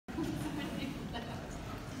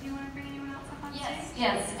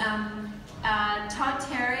Yes. Todd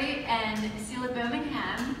Terry and Sile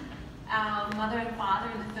Bermingham, our mother and father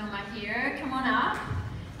in the film, are here. Come on up.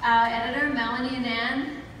 Our editor, Melanie and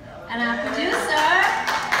Ann, and our producer,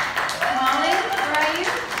 Molly. Where are you?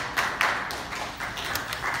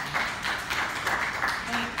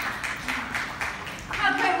 How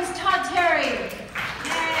great was Todd Terry?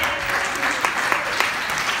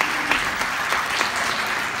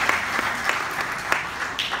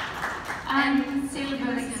 And Sile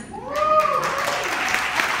Bermingham.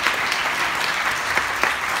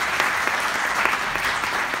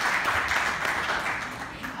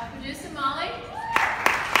 Our producer, Molly.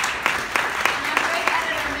 And our great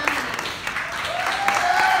editor, Melanie.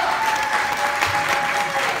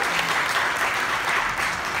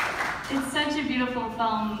 It's such a beautiful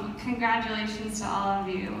film. Congratulations to all of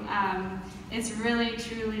you. It's really,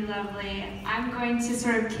 truly lovely. I'm going to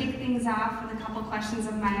sort of kick things off with a couple questions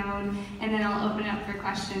of my own, and then I'll open up for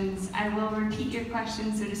questions. I will repeat your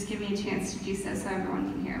questions, so just give me a chance to do so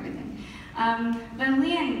everyone can hear everything. But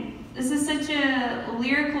Lian, this is such a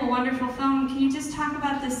lyrical, wonderful film. Can you just talk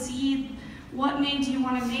about the seed? What made you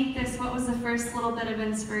want to make this? What was the first little bit of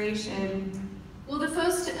inspiration? Well,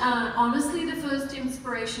 honestly, the first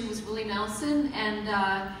inspiration was Willie Nelson and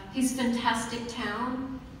his fantastic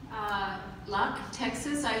town, Luck,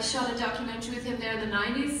 Texas. I shot a documentary with him there in the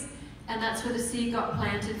 90s, and that's where the seed got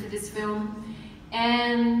planted for this film.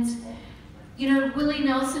 And, you know, Willie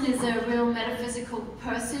Nelson is a real metaphysical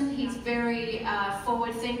person. He's very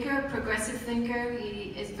forward thinker, progressive thinker.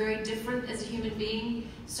 He is very different as a human being,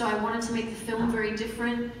 so I wanted to make the film very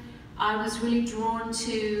different. I was really drawn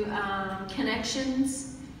to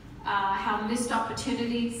connections, how missed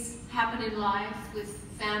opportunities happen in life with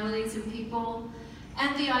families and people,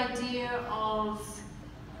 and the idea of,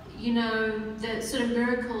 you know, the sort of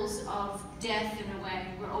miracles of death in a way.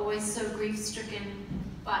 We're always so grief-stricken,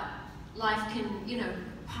 but life can, you know,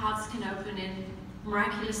 paths can open and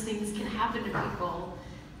miraculous things can happen to people,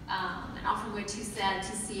 and often we're too sad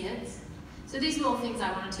to see it. So these were all things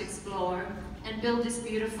I wanted to explore and build this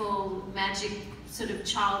beautiful, magic, sort of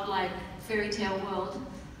childlike fairy tale world.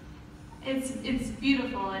 It's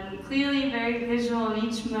beautiful and clearly very visual. In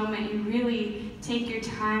each moment, you really take your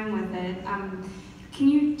time with it. Can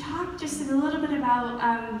you talk just a little bit about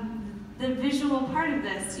the visual part of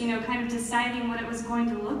this? You know, kind of deciding what it was going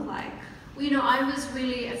to look like. Well, you know, I was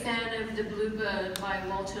really a fan of The Bluebird by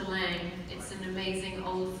Walter Lang. It's an amazing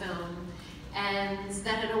old film, and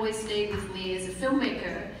that had always stayed with me as a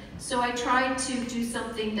filmmaker. So I tried to do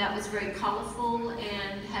something that was very colorful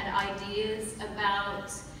and had ideas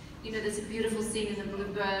about, you know, there's a beautiful scene in The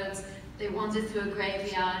Bluebirds. They wander through a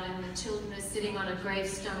graveyard and the children are sitting on a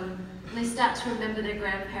gravestone and they start to remember their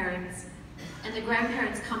grandparents. And the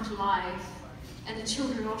grandparents come to life and the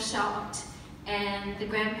children are all shocked. And the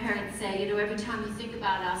grandparents say, you know, every time you think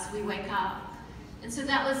about us, we wake up. And so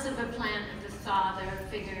that was sort of a plan of the father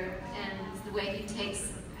figure and the way he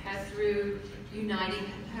takes her through uniting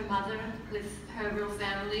her mother with her real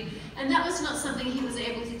family. And that was not something he was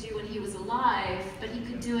able to do when he was alive, but he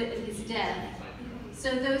could do it in his death.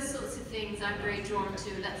 So those sorts of things I'm very drawn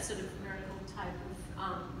to, that sort of miracle type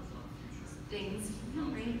of things.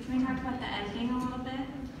 Great. Can we talk about the editing a little bit?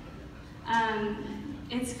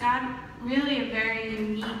 It's got really a very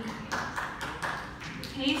unique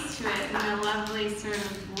pace to it in a lovely sort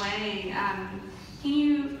of way. Can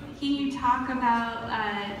you talk about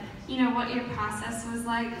you know, what your process was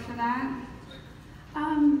like for that?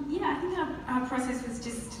 Yeah, I think our process was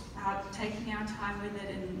just taking our time with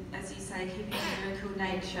it and, as you say, keeping the lyrical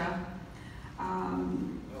nature.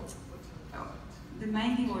 The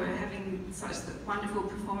main thing were having such wonderful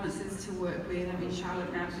performances to work with. I mean,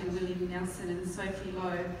 Charlotte Rampton, Willie Nelson and Sophie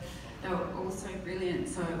Lowe, they were all so brilliant.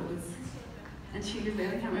 So it was, and Sheila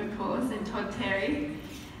Bermingham, of course, and Todd Terry.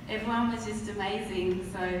 Everyone was just amazing.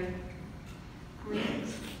 So great.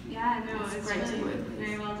 Yeah, no, it's great really to work with.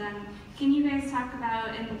 very well done. Can you guys talk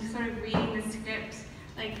about, in sort of reading the script,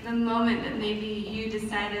 like the moment that maybe you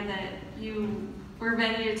decided that you were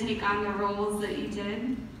ready to take on the roles that you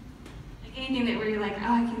did? Like anything that where you're like,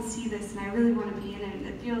 oh, I can see this and I really want to be in it, and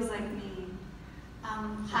it feels like me.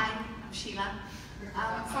 Hi, I'm Sheila.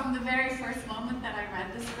 From the very first moment that I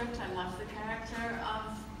read the script, I loved the character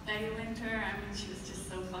of Betty Winter. I mean, she was just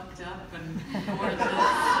so fucked up and gorgeous and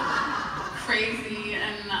crazy,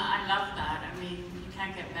 and I love that. I mean, you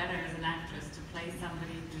can't get better as an actress to play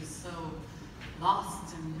somebody who's so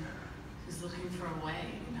lost and who's looking for a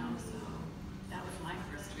way, you know, so that was my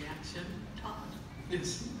first reaction. Todd?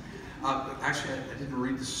 Yes. Actually, I didn't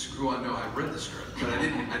read the script. Well, no, I read the script, but I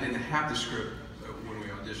didn't have the script when we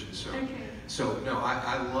auditioned. So, okay. So no,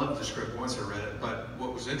 I loved the script once I read it, but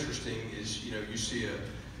what was interesting is, you know, you see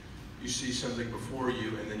something before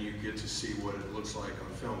you, and then you get to see what it looks like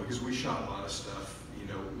on film, because we shot a lot of stuff, you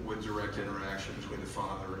know, with direct interaction between the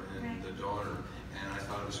father and the daughter, and I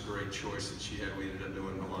thought it was a great choice that she had. We ended up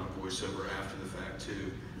doing a lot of voiceover after the fact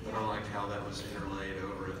too, but I liked how that was interlaid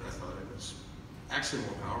over it, and I thought it was actually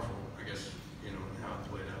more powerful, I guess, you know, how it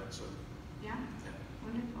played out. So yeah.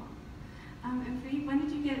 Wonderful. And for you, when did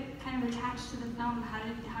you get kind of attached to the film?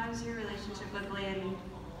 How's your relationship with Lian?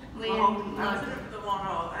 The long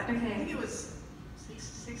haul. I Okay. think it was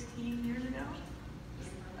 16 years ago.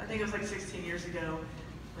 I think it was like 16 years ago.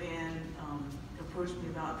 Lian approached me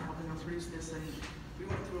about helping her produce this, and we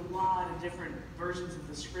went through a lot of different versions of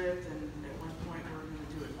the script. And at one point, we were going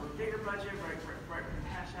to do it for a bigger budget, right when the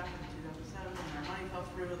crash happened in 2007, and our money fell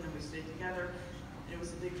through, and then we stayed together. It was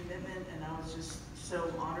a big commitment, and I was just so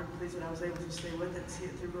honored and pleased that I was able to stay with it and see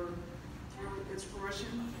it through its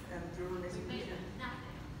fruition and through her amazing vision.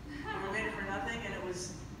 We made it for nothing, and it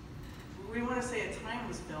was, we want to say a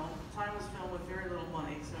timeless film. Timeless film with very little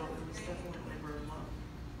money, so it was definitely labor of love.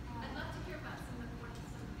 I'd love to hear about some of the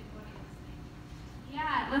audience think.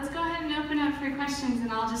 Yeah, let's go ahead and open up for questions,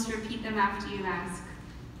 and I'll just repeat them after you ask.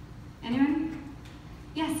 Anyone?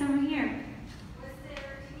 Yes, over here. Was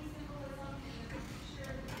there any symbolism in the picture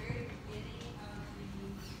at the very beginning of the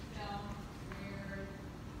film where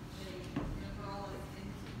the girl is in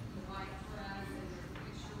the white dress and there's a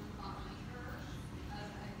picture behind her of a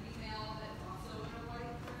female that's also in a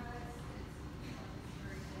white dress? It's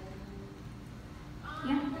very cool.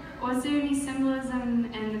 Yeah. Was there any symbolism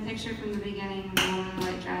in the picture from the beginning, the woman in the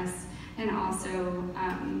white dress, and also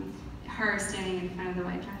her standing in front of the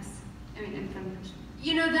white dress? I mean, in front of the picture.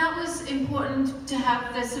 You know, that was important to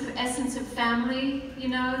have the sort of essence of family, you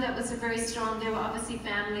know, that was a very strong, they were obviously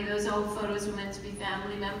family, those old photos were meant to be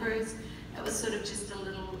family members. That was sort of just a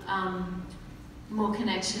little more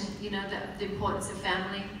connection, you know, the importance of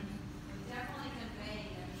family. Definitely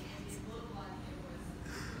conveying, I mean, it looked like it was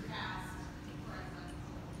cast correctly.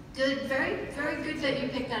 Good, very good that you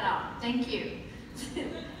picked that up. Thank you.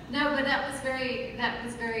 No, but that was very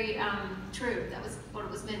true. That was what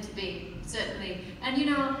it was meant to be, certainly. And you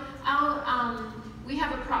know, we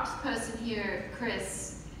have a props person here,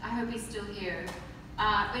 Chris. I hope he's still here.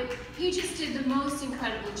 But he just did the most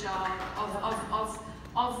incredible job of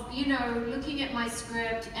you know, looking at my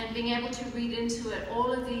script and being able to read into it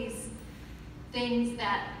all of these things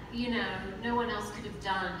that, you know, no one else could have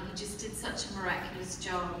done. He just did such a miraculous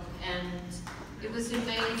job, and it was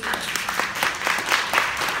amazing.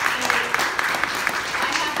 I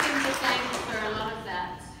have him to thank for a lot of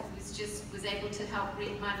that. He was able to help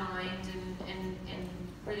read my mind and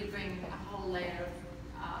really bring a whole layer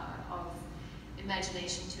of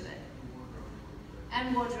imagination to it.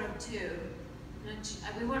 And wardrobe too.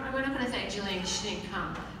 We're not going to thank Jillian, she didn't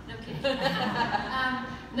come. No kidding.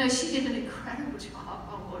 No, she did an incredible job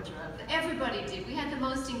on wardrobe. Everybody did. We had the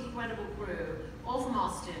most incredible crew, all from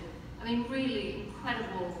Austin. I mean, really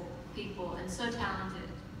incredible people and so talented.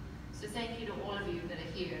 So thank you to all of you that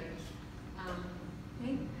are here.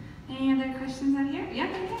 Okay. Any other questions out here? Yeah,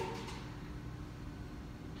 okay. Alright,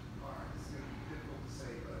 this is going to be difficult to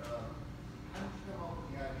say, but how did you come up with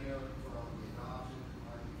the idea from the adoption,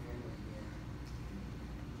 like the family again?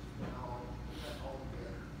 How that all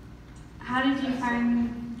together? How did you find,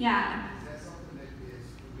 yeah. Is that something that is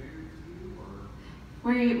familiar to you, or?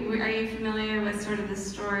 Are you familiar with sort of the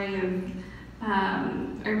story of,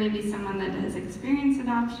 or maybe someone that has experienced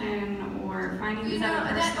adoption or finding You these know,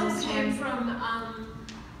 other that personal all came stories? from,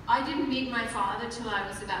 I didn't meet my father till I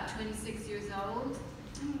was about 26 years old.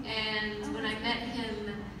 And when I met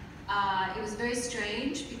him, it was very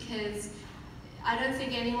strange because I don't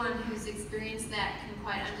think anyone who's experienced that can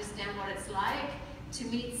quite understand what it's like to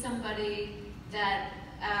meet somebody that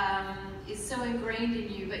is so ingrained in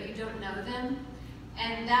you, but you don't know them.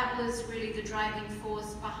 And that was really the driving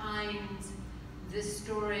force behind the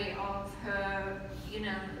story of her, you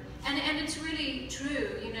know. And it's really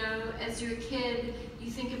true, you know, as you're a kid,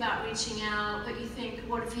 you think about reaching out, but you think,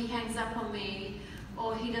 what if he hangs up on me,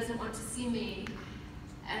 or he doesn't want to see me?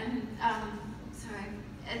 And,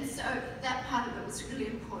 and so that part of it was really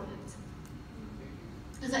important.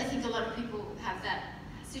 Because I think a lot of people have that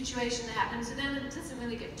situation that happens to them and it doesn't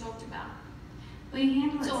really get talked about. Well, you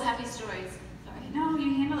handle It's it. all happy stories. Sorry. No,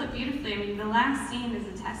 you handle it beautifully. I mean, the last scene is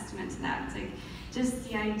a testament to that. It's like just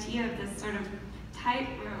the idea of this sort of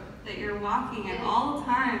tightrope that you're walking at all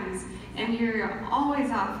times, and you're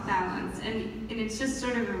always off balance. And it's just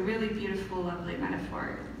sort of a really beautiful, lovely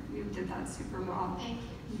metaphor. You did that super well. Thank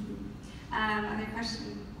you. Other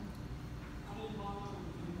question? How did Mama and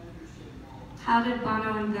you met your How did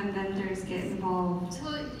Bono and the Vendors get involved?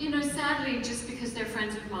 Well, you know, sadly, just because they're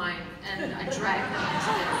friends of mine, and I drag them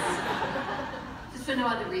into this. Just for no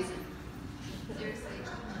other reason. Seriously.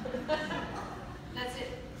 That's it.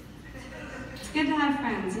 It's good to have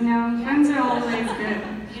friends, you know? Friends are always good.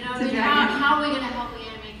 You know, to drag in. how are we going to help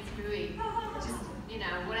Lian make this movie? Just, you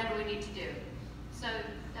know, whatever we need to do. So,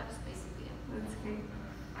 that was basically it. That's great.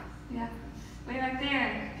 Yeah. Way back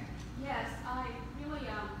there. Yes, I really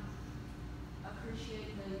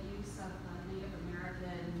appreciate the use of Native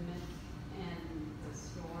American myth in the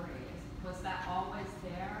story. Was that always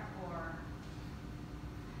there, or?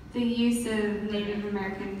 The use of Native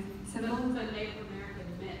American symbols? The Native American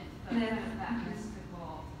myth, that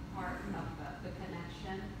mystical part of the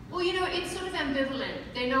connection. Well, you know, it's sort of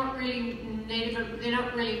ambivalent. They're not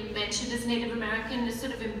really mentioned as Native American. They're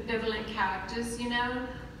sort of ambivalent characters, you know.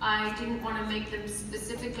 I didn't want to make them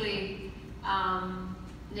specifically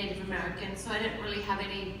Native American, so I didn't really have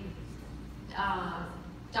any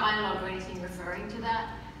dialogue or anything referring to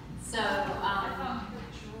that. So,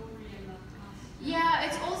 yeah,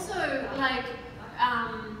 it's also like,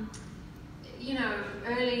 you know,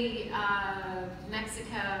 early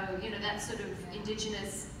Mexico, you know, that sort of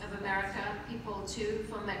indigenous of America, people too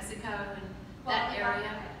from Mexico and that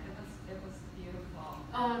area. It was beautiful.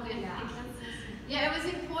 Oh, good. Yeah. Yeah, it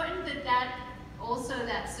was important that also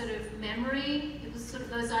that sort of memory, it was sort of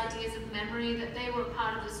those ideas of memory, that they were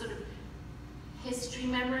part of the sort of history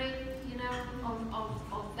memory, you know,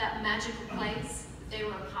 of that magical place. They were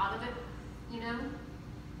a part of it, you know.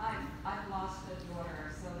 I lost a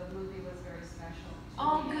daughter, so the movie was very special.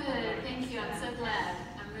 Oh, good. Thank you. I'm so glad.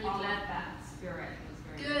 I'm really glad. That spirit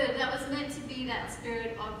was very good. That was meant to be that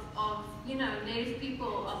spirit of you know, Native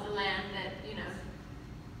people of the land that, you know,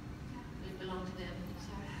 really belong to them.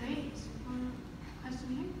 So great. Question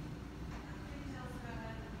here?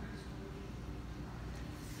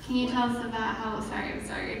 Can you tell us about how,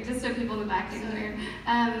 sorry, just so people in the back can hear,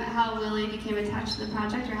 how Willie became attached to the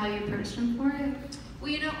project or how you approached him for it?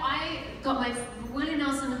 Well, you know, Willie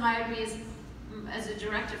Nelson hired me as a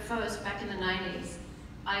director first back in the 90s.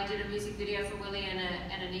 I did a music video for Willie and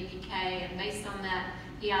an EPK, and based on that,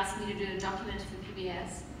 he asked me to do a documentary for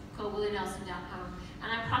PBS called Willie Nelson Down Home.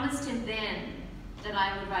 And I promised him then that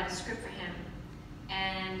I would write a script for him.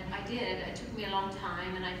 And I did. It took me a long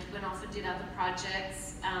time, and I went off and did other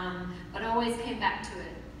projects, but I always came back to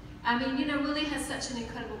it. I mean, you know, Willie has such an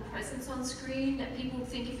incredible presence on screen that people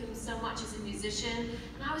think of him so much as a musician.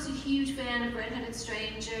 And I was a huge fan of Red-Headed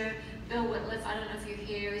Stranger, Bill Whitliff, I don't know if you're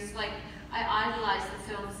here. He's like, I idolize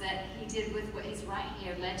the films that he did with what he's right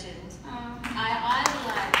here, Legend. I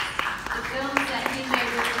idolize the films that he made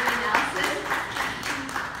with Willie Nelson.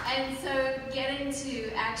 And so getting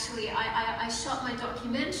to actually, I shot my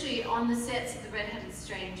documentary on the sets of The Red-Headed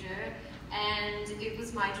Stranger, and it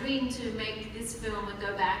was my dream to make this film and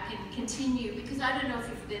go back and continue, because I don't know if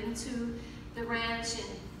you've been to the ranch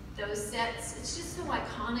and those sets. It's just so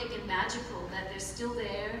iconic and magical that they're still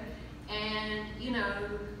there. And, you know,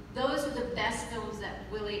 those were the best films that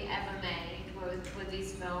Willie ever made, were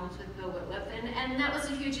these films with Bill Whitliff. And that was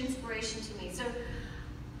a huge inspiration to me. So,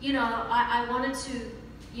 you know, I wanted to,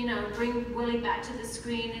 you know, bring Willie back to the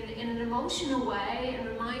screen in an emotional way and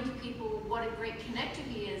remind people what a great connector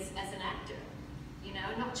he is as an actor, you know,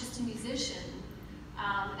 not just a musician.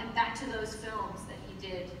 And back to those films that he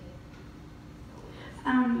did.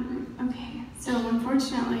 Okay, so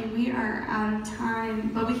unfortunately we are out of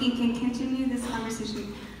time, but we can continue this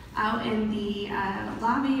conversation out in the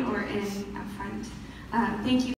lobby or in up front. Thank you.